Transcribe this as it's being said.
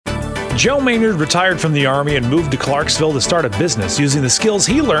Joe Maynard retired from the Army and moved to Clarksville to start a business using the skills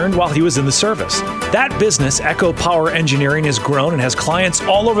he learned while he was in the service. That business, Echo Power Engineering, has grown and has clients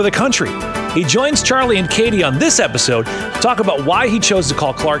all over the country. He joins Charlie and Katie on this episode to talk about why he chose to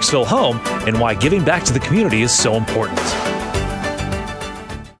call Clarksville home and why giving back to the community is so important.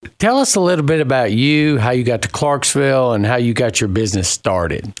 Tell us a little bit about you, how you got to Clarksville, and how you got your business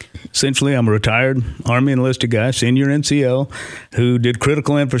started. Essentially, I'm a retired Army enlisted guy, senior NCO, who did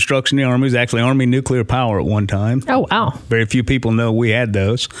critical infrastructure in the Army. It was actually Army nuclear power at one time. Oh, wow. Very few people know we had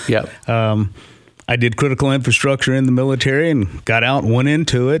those. Yep. I did critical infrastructure in the military and got out and went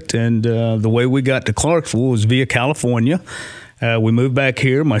into it. And the way we got to Clarksville was via California. We moved back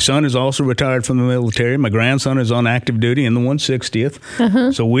here. My son is also retired from the military. My grandson is on active duty in the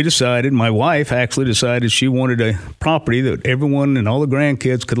 160th. So we decided, my wife actually decided she wanted a property that everyone and all the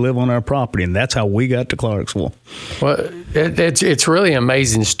grandkids could live on our property. And that's how we got to Clarksville. Well, it's really an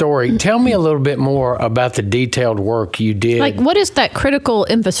amazing story. Tell me a little bit more about the detailed work you did. Like, what is that critical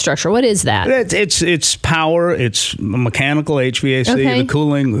infrastructure? What is that? It's power. It's mechanical, HVAC, the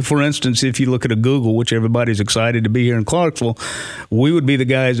cooling. For instance, if you look at a Google, which everybody's excited to be here in Clarksville, we would be the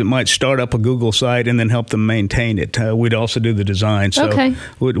guys that might start up a Google site and then help them maintain it. We'd also do the design. So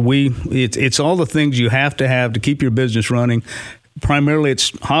it's all the things you have to keep your business running. Primarily,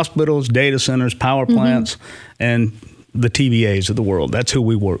 it's hospitals, data centers, power plants, and the TVAs of the world. That's who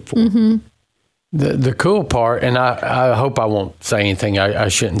we work for. The cool part, and I hope I won't say anything I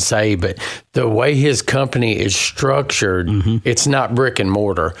shouldn't say, but the way his company is structured, it's not brick and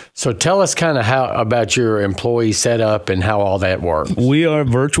mortar. So tell us kind of how about your employee setup and how all that works. We are a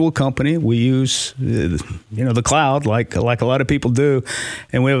virtual company. We use the cloud like a lot of people do,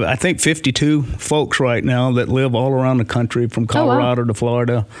 and we have I think 52 folks right now that live all around the country from Colorado to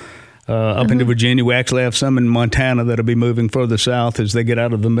Florida. Up into Virginia. We actually have some in Montana that'll be moving further south as they get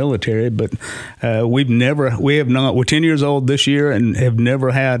out of the military. But we're 10 years old this year and have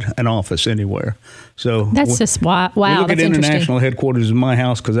never had an office anywhere. So that's just wow. We look That's at international headquarters in my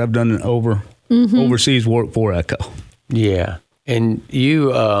house because I've done overseas work for Echo. Yeah, and you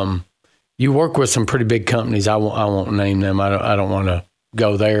work with some pretty big companies. I won't name them. I don't want to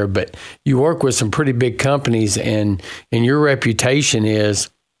go there, but you work with some pretty big companies, and your reputation is.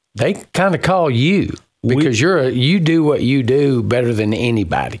 They kind of call you because you do what you do better than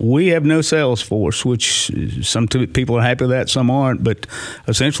anybody. We have no sales force, which some people are happy with that, some aren't. But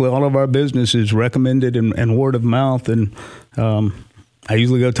essentially, all of our business is recommended and word of mouth. And I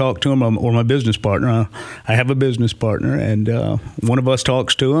usually go talk to them or my business partner. I have a business partner, and one of us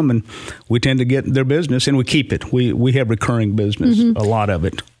talks to them, and we tend to get their business, and we keep it. We have recurring business, a lot of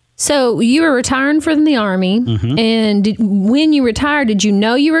it. So you were retiring from the Army, and when you retired, did you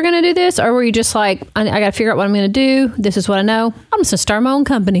know you were going to do this, or were you just like, I got to figure out what I'm going to do? This is what I know. I'm just going to start my own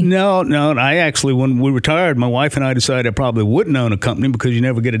company. No. I actually, when we retired, my wife and I decided I probably wouldn't own a company because you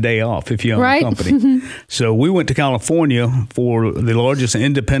never get a day off if you own a company. So we went to California for the largest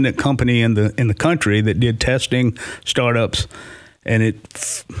independent company in the country that did testing, startups. And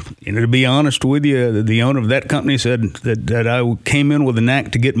to be honest with you, the owner of that company said that I came in with a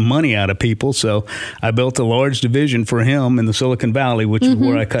knack to get money out of people. So I built a large division for him in the Silicon Valley, which is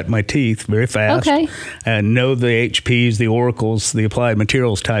where I cut my teeth very fast. And know the HPs, the Oracles, the Applied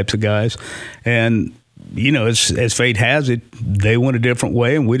Materials types of guys. And, as fate has it, they went a different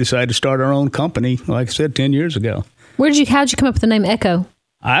way, and we decided to start our own company, like I said, 10 years ago. How'd you come up with the name Echo?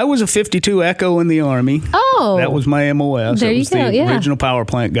 I was a 52 Echo in the Army. Oh. That was my MOS. There you go, the original power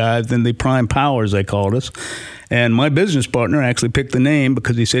plant guys, then the prime powers, they called us. And my business partner actually picked the name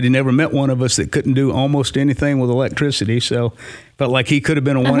because he said he never met one of us that couldn't do almost anything with electricity. So felt like he could have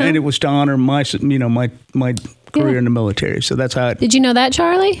been a one, and it was to honor my career in the military. So that's how it. Did you know that,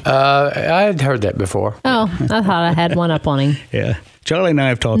 Charlie? I had heard that before. Oh, I thought I had one up on him. Yeah. Charlie and I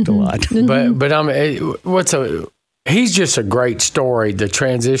have talked a lot. But he's just a great story. The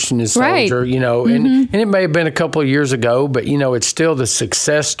transition is soldier, and it may have been a couple of years ago, but it's still the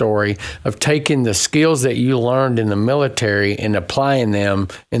success story of taking the skills that you learned in the military and applying them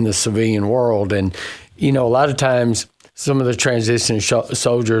in the civilian world. And a lot of times, some of the transition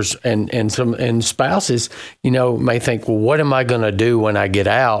soldiers and spouses, may think, well, what am I going to do when I get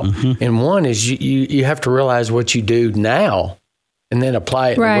out? And one is you have to realize what you do now, and then apply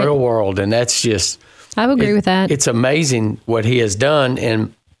it in the real world, and that's just. I would agree with that. It's amazing what he has done,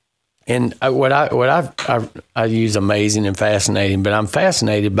 and what I use amazing and fascinating, but I'm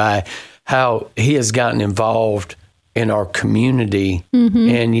fascinated by how he has gotten involved in our community,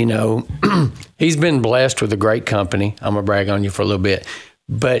 and he's been blessed with a great company. I'm gonna brag on you for a little bit,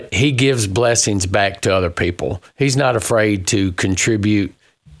 but he gives blessings back to other people. He's not afraid to contribute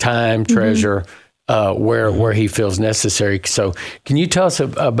time, treasure, where he feels necessary. So can you tell us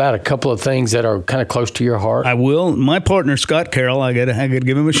about a couple of things that are kind of close to your heart? I will. My partner, Scott Carroll, I got to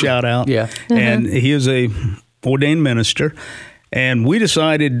give him a shout out. Yeah. And he is a ordained minister. And we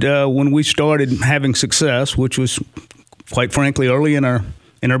decided when we started having success, which was quite frankly early in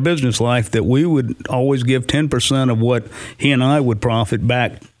our business life, that we would always give 10% of what he and I would profit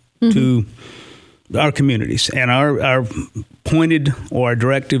back to our communities. And our pointed or our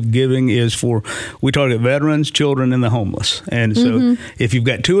directive giving is we target veterans, children, and the homeless. And so if you've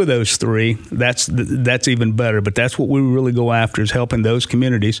got two of those three, that's even better. But that's what we really go after, is helping those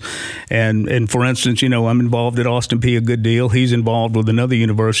communities. And for instance, I'm involved at Austin P a good deal. He's involved with another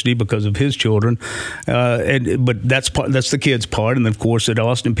university because of his children. But that's the kids part. And of course, at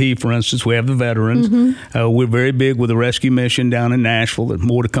Austin P, for instance, we have the veterans. We're very big with the rescue mission down in Nashville. There's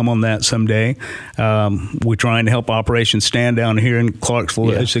more to come on that someday. We're trying to help Operation Stand down here in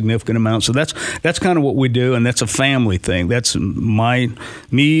Clarksville a significant amount. So that's kind of what we do, and that's a family thing. That's my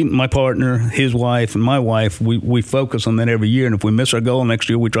partner, his wife, and my wife. We focus on that every year, and if we miss our goal next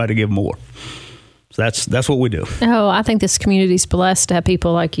year, we try to give more. So that's what we do. Oh, I think this community's blessed to have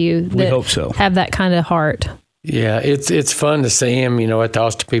people like you that we hope so. Have that kind of heart. Yeah, it's fun to see him, at the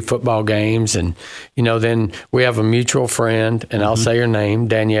Austin P football games. And, then we have a mutual friend, and I'll say her name,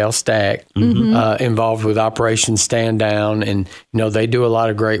 Danielle Stack, involved with Operation Stand Down. And, they do a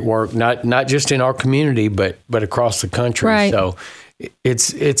lot of great work, not just in our community, but across the country. Right. So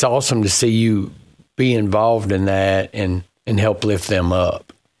it's awesome to see you be involved in that and help lift them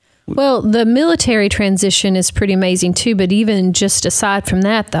up. Well, the military transition is pretty amazing too, but even just aside from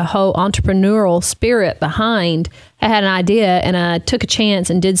that, the whole entrepreneurial spirit behind, I had an idea and I took a chance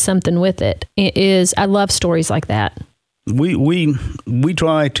and did something with it. I love stories like that. We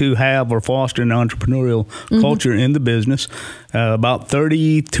try to have or foster an entrepreneurial culture in the business. About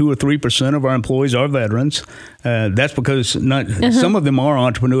 32 or 3% of our employees are veterans. That's because some of them are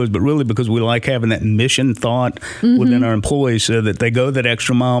entrepreneurs, but really because we like having that mission thought within our employees, so that they go that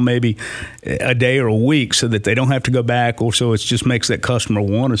extra mile, maybe a day or a week, so that they don't have to go back, or so it just makes that customer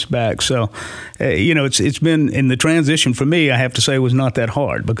want us back. So, it's been in the transition for me. I have to say, it was not that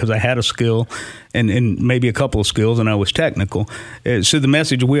hard because I had a skill and maybe a couple of skills, and I was technical. So the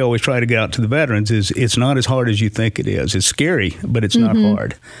message we always try to get out to the veterans is it's not as hard as you think it is. It's scary, but it's not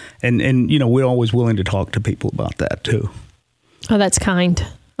hard. And we're always willing to talk to people about that too. Oh, that's kind.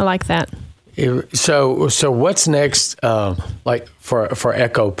 I like that. So what's next, like for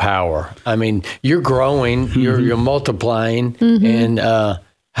Echo Power? I mean, you're growing, you're multiplying, and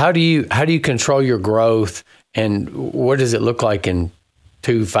how do you control your growth, and what does it look like in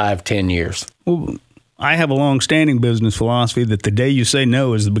 2, 5, 10 years? Well, I have a long-standing business philosophy that the day you say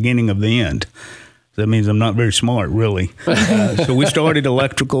no is the beginning of the end. That means I'm not very smart, really. So we started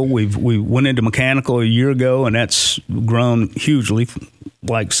electrical. We went into mechanical a year ago, and that's grown hugely,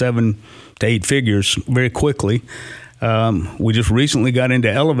 like 7 to 8 figures, very quickly. We just recently got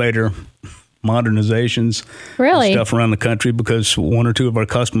into elevator modernizations, and stuff around the country, because 1 or 2 of our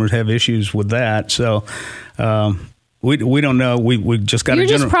customers have issues with that. So we don't know. We just got You're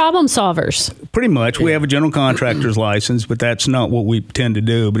just problem solvers. Pretty much. We have a general contractor's license, but that's not what we tend to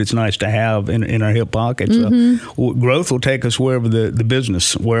do. But it's nice to have in our hip pocket. So growth will take us wherever the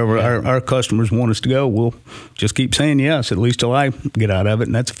business, wherever our customers want us to go. We'll just keep saying yes, at least till I get out of it,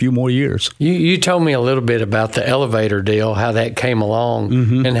 and that's a few more years. You told me a little bit about the elevator deal, how that came along,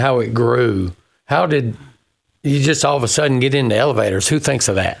 and how it grew. How did you just all of a sudden get into elevators? Who thinks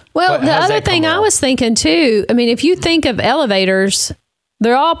of that? Well, the other thing I was thinking too, I mean, if you think of elevators,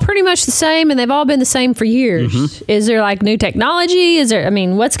 they're all pretty much the same, and they've all been the same for years. Is there like new technology?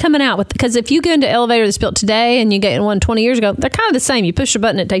 What's coming out with? Because if you go into an elevator that's built today and you get in one 20 years ago, they're kind of the same. You push a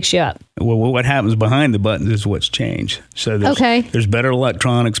button, it takes you up. Well, what happens behind the buttons is what's changed. So there's better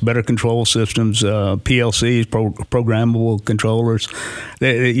electronics, better control systems, PLCs, programmable controllers.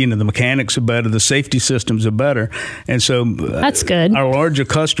 The mechanics are better, the safety systems are better, and so that's good. Our larger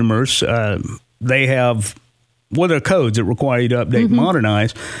customers, they have. Well, there are codes that require you to update and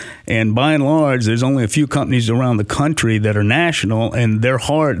modernize. And by and large, there's only a few companies around the country that are national, and they're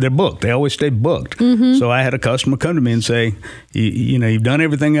booked. They always stay booked. So I had a customer come to me and say, you've done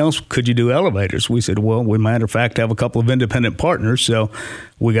everything else. Could you do elevators? We said, well, we matter of fact have a couple of independent partners. So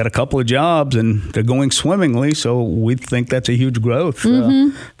we got a couple of jobs, and they're going swimmingly. So we think that's a huge growth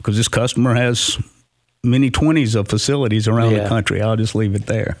because this customer has many 20s of facilities around the country. I'll just leave it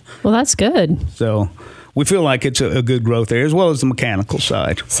there. Well, that's good. So we feel like it's a good growth area, as well as the mechanical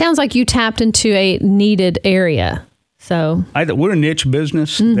side. Sounds like you tapped into a needed area. So we're a niche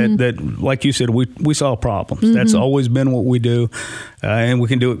business that, like you said, we solve problems. That's always been what we do, and we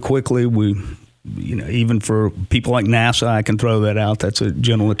can do it quickly. Even for people like NASA, I can throw that out. That's a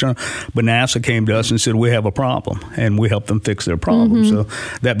general term. But NASA came to us and said, we have a problem, and we helped them fix their problem. So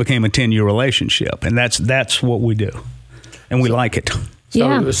that became a 10-year relationship, and that's what we do, and we like it.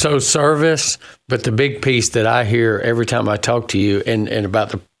 So service, but the big piece that I hear every time I talk to you and about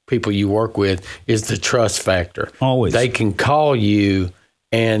the people you work with is the trust factor. Always. They can call you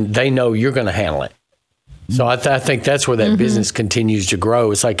and they know you're going to handle it. So I think that's where that business continues to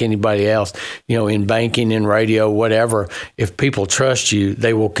grow. It's like anybody else, in banking, in radio, whatever. If people trust you,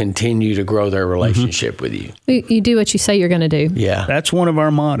 they will continue to grow their relationship with you. You do what you say you're going to do. Yeah. That's one of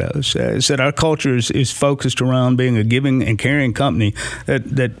our mottos. Is that our culture is focused around being a giving and caring company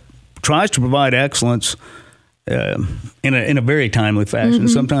that tries to provide excellence in a very timely fashion,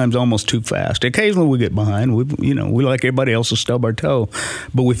 sometimes almost too fast. Occasionally we get behind. We like everybody else to stub our toe,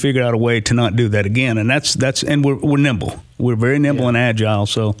 but we figure out a way to not do that again. And and we're nimble. We're very nimble and agile.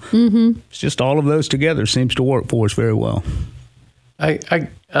 So it's just all of those together seems to work for us very well. I'm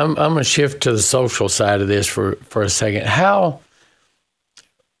going to shift to the social side of this for a second.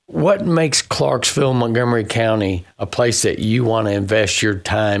 What makes Clarksville, Montgomery County a place that you want to invest your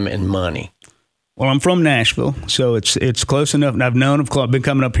time and money? Well, I'm from Nashville, so it's close enough. And I've been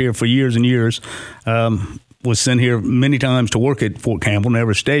coming up here for years and years. Was sent here many times to work at Fort Campbell,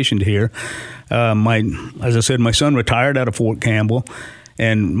 never stationed here. As I said, my son retired out of Fort Campbell,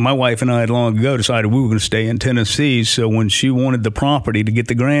 and my wife and I had long ago decided we were going to stay in Tennessee. So when she wanted the property to get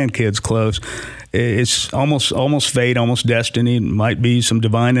the grandkids close, it's almost fate, almost destiny. It might be some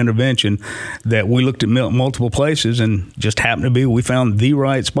divine intervention that we looked at multiple places and just happened to we found the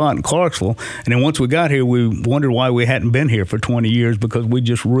right spot in Clarksville. And then once we got here, we wondered why we hadn't been here for 20 years because we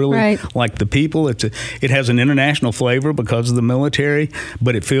just really like the people. It has an international flavor because of the military,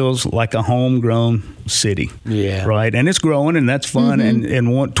 but it feels like a homegrown city. Yeah. Right. And it's growing, and that's fun.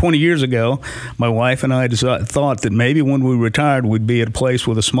 And 20 years ago, my wife and I thought that maybe when we retired, we'd be at a place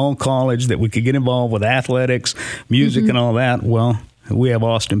with a small college that we could get involved with athletics, music, and all that. Well, we have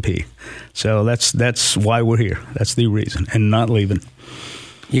Austin Peay. So that's why we're here. That's the reason, and not leaving.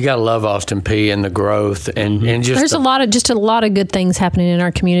 You got to love Austin Peay and the growth and just there's a lot of good things happening in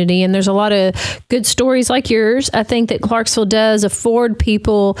our community, and there's a lot of good stories like yours. I think that Clarksville does afford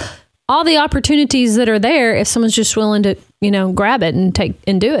people all the opportunities that are there if someone's just willing to, grab it and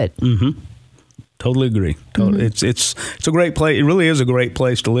do it. Mm-hmm. Totally agree. It's a great place. It really is a great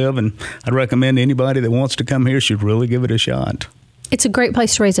place to live, and I'd recommend anybody that wants to come here should really give it a shot. It's a great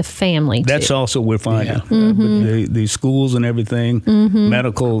place to raise a family, That's too. also we're finding. With the schools and everything,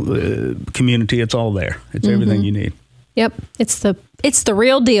 medical community, it's all there. It's everything you need. Yep. It's the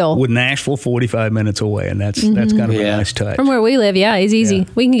real deal. With Nashville 45 minutes away, and that's kind of a nice touch. From where we live, it's easy.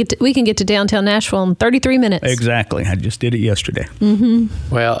 Yeah. We can get to downtown Nashville in 33 minutes. Exactly. I just did it yesterday.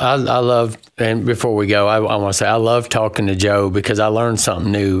 Well, I love, and before we go, I want to say I love talking to Joe because I learn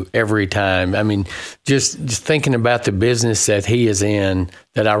something new every time. I mean, just thinking about the business that he is in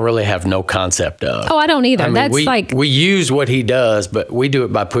that I really have no concept of. Oh, I don't either. We use what he does, but we do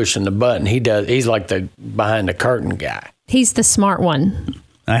it by pushing the button. He's like the behind the curtain guy. He's the smart one.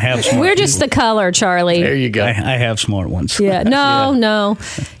 I have smart We're just the color, Charlie. There you go. I have smart ones. Yeah. No.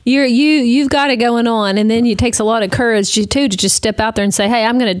 You've got it going on, and then it takes a lot of courage too to just step out there and say, "Hey,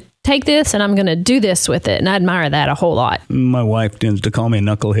 I'm going to take this and I'm going to do this with it." And I admire that a whole lot. My wife tends to call me a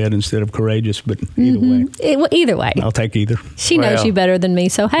knucklehead instead of courageous, but Either way. I'll take either. She knows you better than me,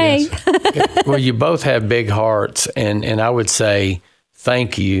 so hey. Yes. Well, you both have big hearts, and I would say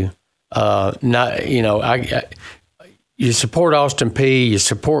thank you. You support Austin Peay, you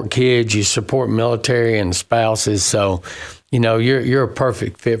support kids, you support military and spouses. So, you're a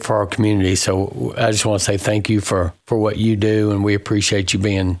perfect fit for our community. So I just want to say thank you for what you do, and we appreciate you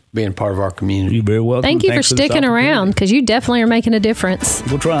being part of our community. You're very welcome. Thank you for sticking around, because you definitely are making a difference.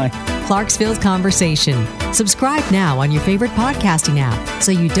 We'll try. Clarksville's Conversation. Subscribe now on your favorite podcasting app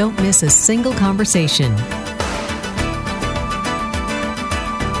so you don't miss a single conversation.